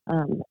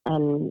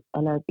 and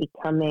are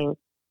becoming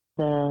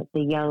the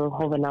young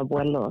joven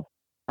abuelos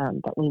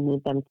that we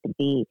need them to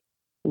be,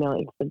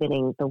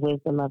 exhibiting the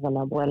wisdom of an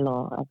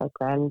abuelo, of a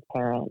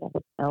grandparent, of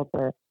an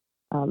elder,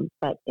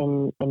 but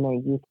in their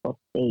youthful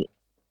state.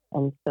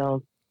 And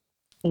so,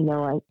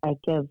 I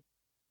give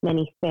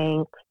many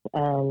thanks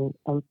and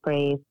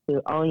praise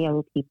to all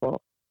young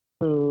people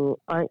who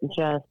aren't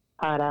just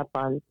caught up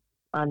on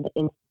the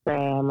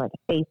Instagram or the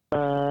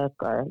Facebook,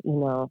 or,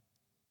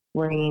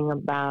 worrying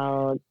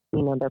about,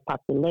 their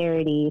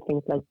popularity,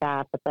 things like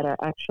that, but that are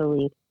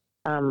actually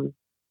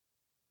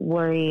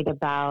worried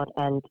about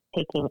and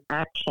taking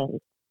action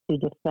to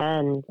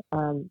defend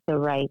the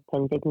rights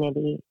and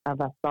dignity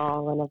of us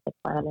all and of the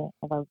planet,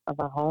 of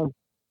our home.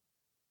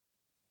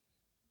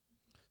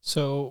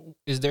 So,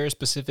 is there a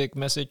specific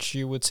message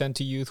you would send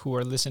to youth who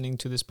are listening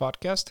to this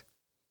podcast?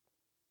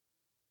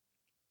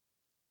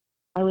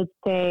 I would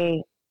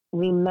say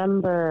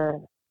remember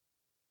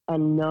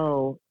and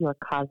know your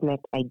cosmic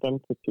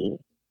identity.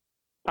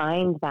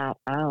 Find that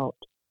out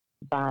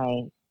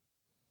by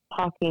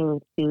talking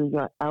to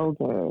your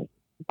elders,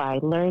 by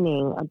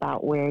learning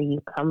about where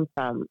you come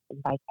from,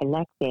 by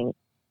connecting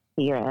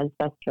to your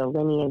ancestral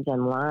lineage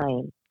and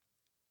line.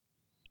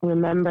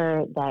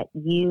 Remember that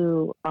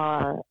you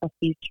are a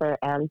future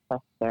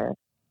ancestor,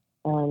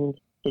 and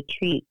to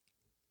treat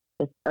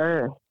this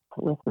earth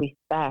with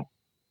respect,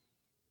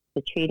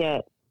 to treat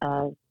it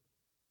as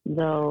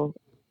though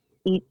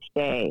each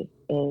day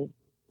is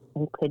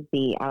and could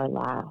be our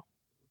last,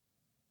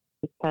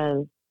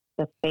 because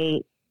the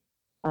fate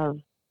of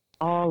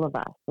all of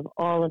us, of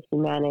all of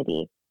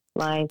humanity,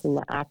 lies in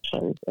the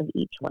actions of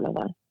each one of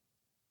us.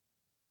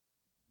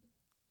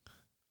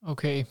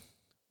 Okay.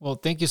 Well,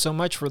 thank you so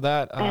much for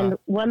that. And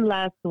one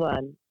last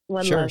one.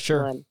 Sure.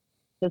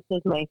 This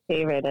was my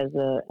favorite as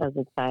a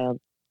child,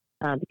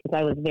 because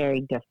I was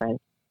very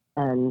different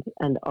and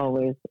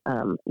always,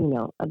 I've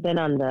been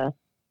on the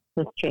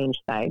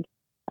strange side.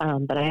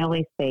 But I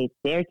always say,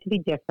 dare to be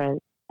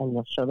different, and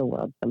you'll show the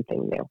world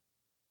something new.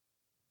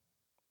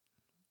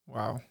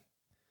 Wow.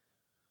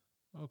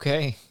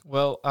 Okay.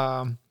 Well,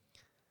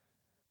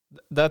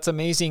 that's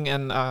amazing.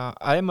 And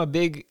I am a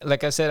big,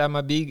 like I said, I'm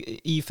a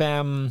big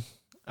EFAM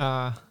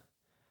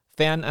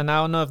fan. And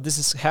I don't know if this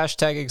is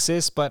hashtag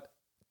exists, but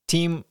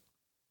team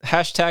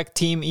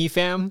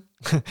EFAM.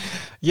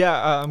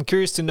 Yeah, I'm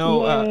curious to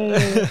know.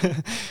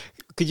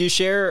 Could you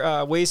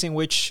share ways in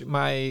which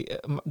the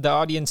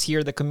audience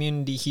here, the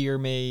community here,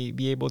 may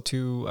be able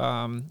to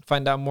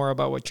find out more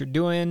about what you're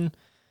doing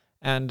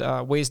and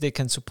ways they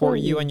can support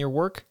you and your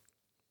work?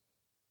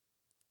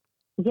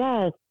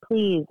 Yes,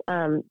 please.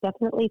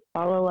 Definitely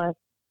follow us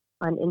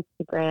on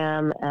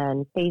Instagram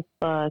and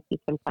Facebook. You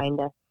can find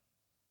us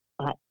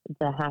at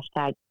the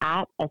hashtag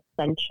at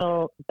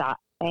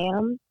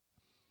essential.fam,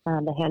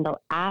 the handle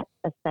at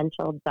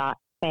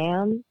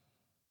essential.fam.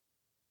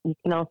 You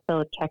can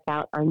also check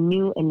out our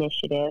new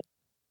initiative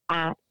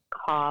at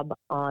Cob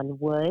on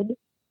Wood.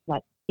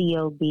 That's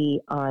COB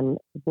on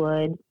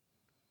Wood.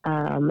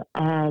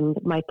 And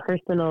my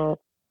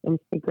personal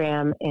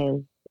Instagram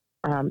is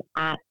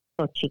at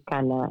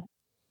Xochicana,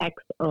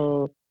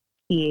 Xochicana,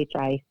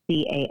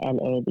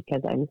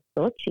 because I'm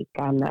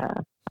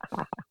Xochicana.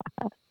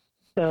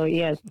 So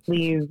yes,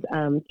 please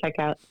check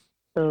out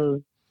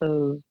those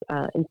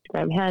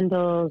Instagram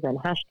handles and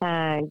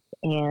hashtags,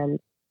 and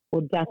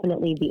we'll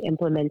definitely be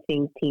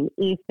implementing Team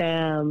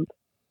EFAM.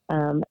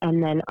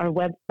 And then our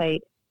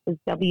website is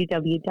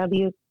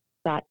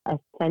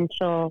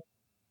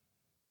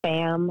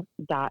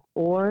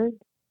www.essentialfam.org.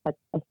 That's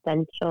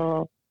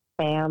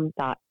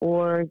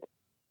essentialfam.org.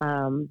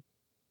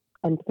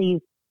 And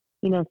please,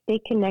 stay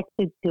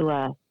connected to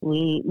us.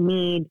 We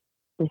need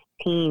this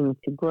team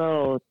to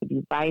grow, to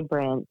be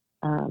vibrant,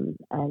 and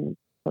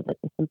so that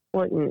this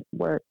important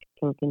work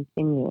can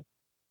continue.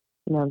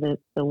 The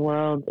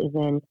world is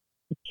in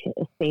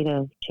a state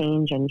of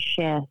change and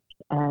shift,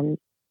 and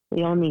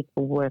we all need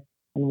to work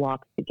and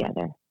walk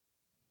together.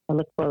 I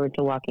look forward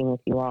to walking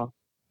with you all.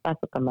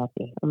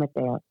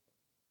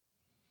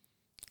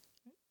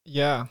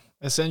 Yeah,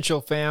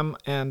 Essential Fam,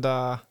 and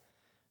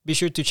be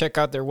sure to check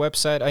out their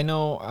website. I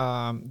know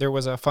there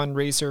was a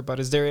fundraiser, but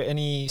is there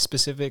any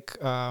specific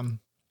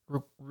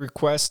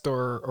request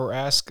or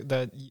ask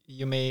that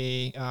you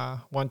may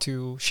want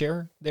to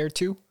share there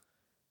too?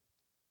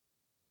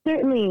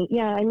 Certainly,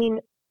 yeah. I mean,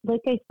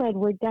 like I said,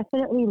 we're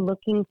definitely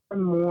looking for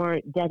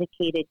more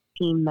dedicated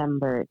team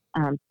members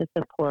to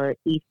support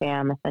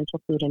EFAM,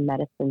 Essential Food and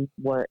Medicine's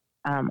work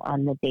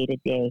on the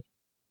day-to-day.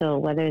 So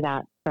whether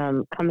that's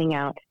from coming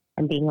out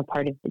and being a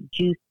part of the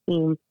juice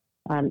team,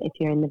 if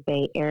you're in the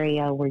Bay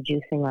Area, we're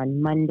juicing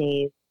on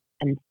Mondays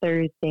and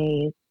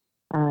Thursdays.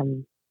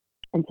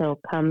 And so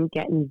come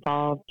get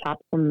involved,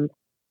 chop some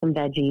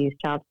veggies,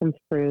 chop some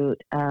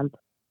fruit,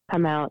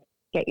 come out,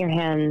 get your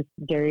hands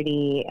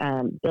dirty,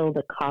 build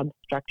a cob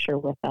structure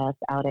with us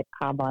out at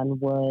Cob on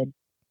Wood.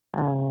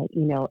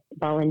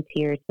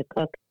 Volunteer to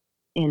cook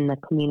in the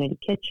community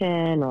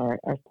kitchen or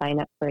sign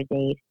up for a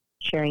day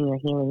sharing your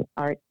healing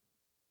arts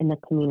in the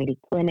community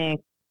clinic.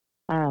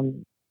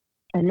 And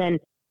then,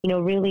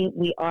 really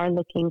we are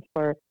looking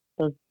for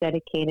those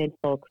dedicated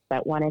folks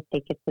that want to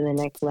take it to the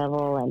next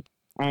level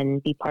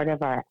and be part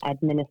of our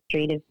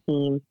administrative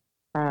team.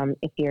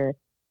 If you're,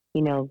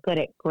 good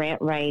at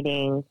grant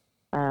writing,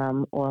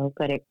 or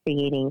good at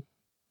creating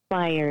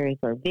flyers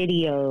or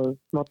videos,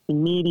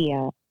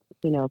 multimedia,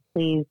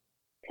 please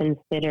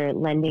consider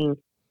lending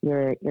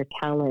your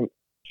talent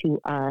to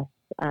us,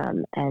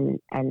 and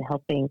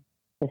helping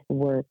this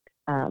work,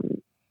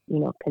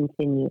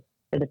 continue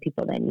for the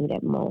people that need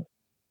it most.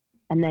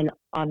 And then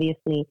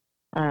obviously,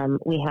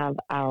 we have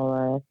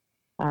our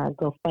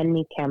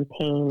GoFundMe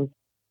campaigns,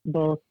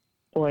 both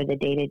for the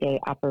day-to-day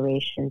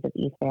operations of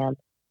EFAM,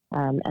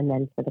 and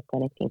then for the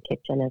clinic and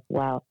kitchen as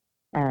well.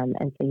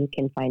 And so you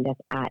can find us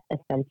at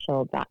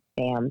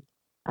essential.fam.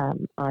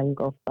 on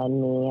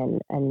GoFundMe.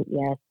 And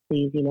yes,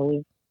 please,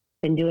 we've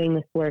been doing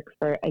this work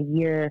for a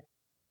year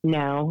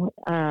now,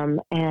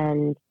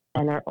 and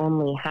are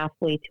only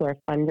halfway to our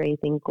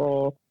fundraising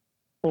goal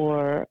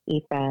for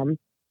EFAM.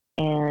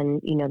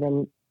 And,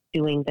 then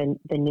doing the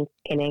new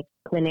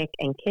clinic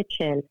and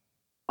kitchen,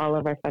 all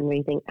of our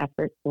fundraising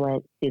efforts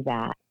went to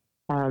that.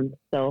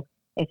 So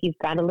if you've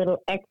got a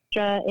little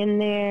extra in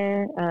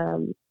there,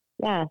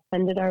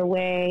 send it our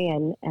way.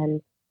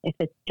 And if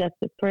it's just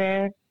a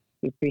prayer,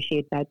 we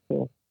appreciate that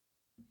too.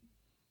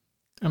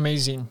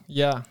 Amazing.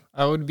 Yeah,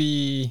 I would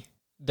be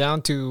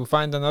down to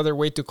find another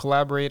way to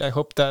collaborate. I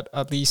hope that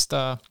at least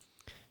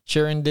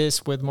sharing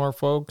this with more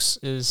folks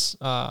is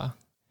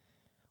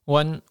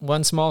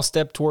one small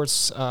step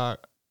towards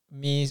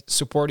me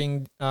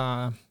supporting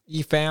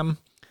EFAM.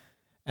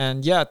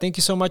 And yeah, thank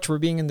you so much for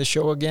being in the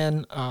show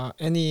again.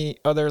 Any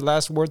other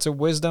last words of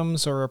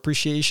wisdoms or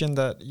appreciation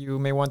that you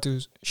may want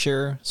to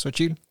share,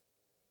 Xochilt?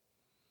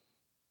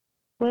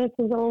 Well,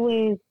 as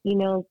always,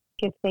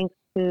 give thanks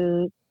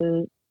to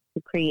the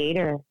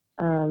Creator,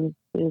 to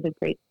the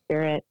Great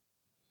Spirit,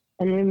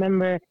 and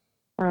remember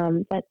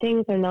that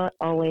things are not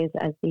always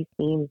as they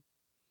seem.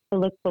 To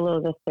look below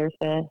the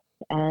surface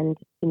and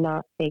to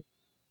not take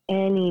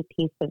any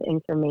piece of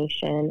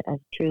information as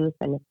truth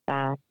and as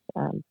fact.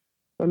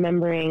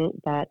 Remembering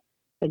that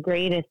the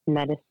greatest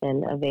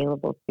medicine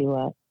available to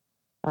us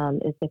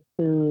is the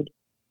food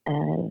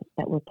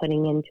that we're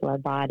putting into our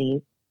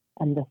bodies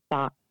and the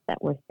thoughts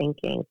that we're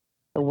thinking,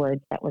 the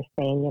words that we're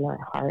saying in our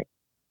heart.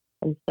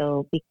 And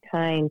so be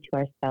kind to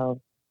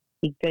ourselves,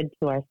 be good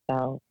to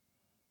ourselves.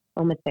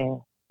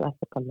 Ometeo,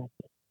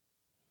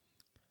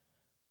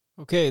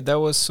 Okay, that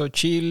was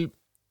Xochilt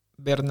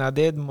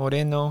Bernadette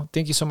Moreno.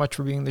 Thank you so much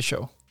for being on the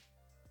show.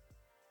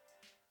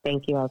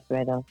 Thank you,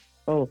 Alfredo.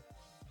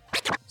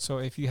 So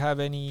if you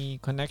have any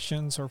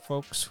connections or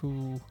folks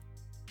who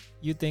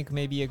you think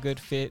may be a good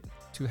fit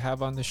to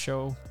have on the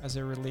show as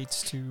it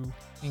relates to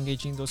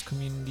engaging those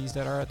communities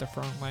that are at the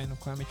front line of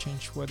climate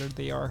change, whether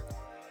they are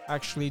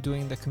actually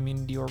doing the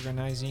community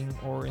organizing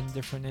or in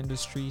different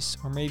industries,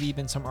 or maybe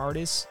even some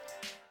artists,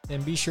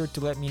 then be sure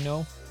to let me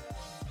know.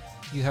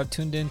 You have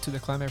tuned in to the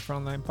Climate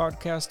Frontline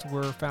podcast.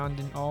 We're found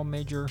in all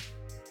major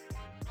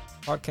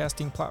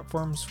podcasting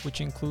platforms,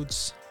 which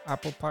includes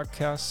Apple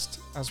Podcast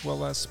as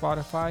well as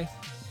Spotify.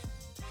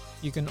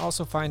 You can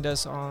also find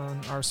us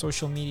on our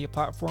social media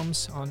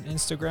platforms on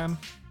Instagram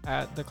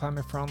at the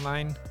Climate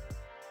Frontline,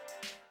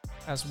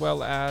 as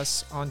well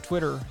as on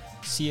Twitter,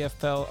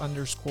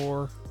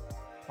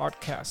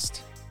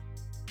 CFL_podcast.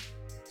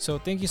 So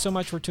thank you so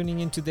much for tuning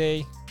in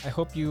today. I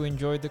hope you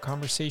enjoyed the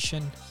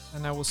conversation,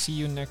 and I will see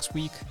you next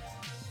week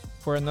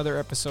for another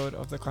episode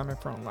of the Climate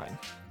Frontline.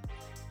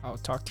 I'll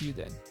talk to you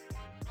then.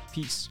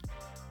 Peace.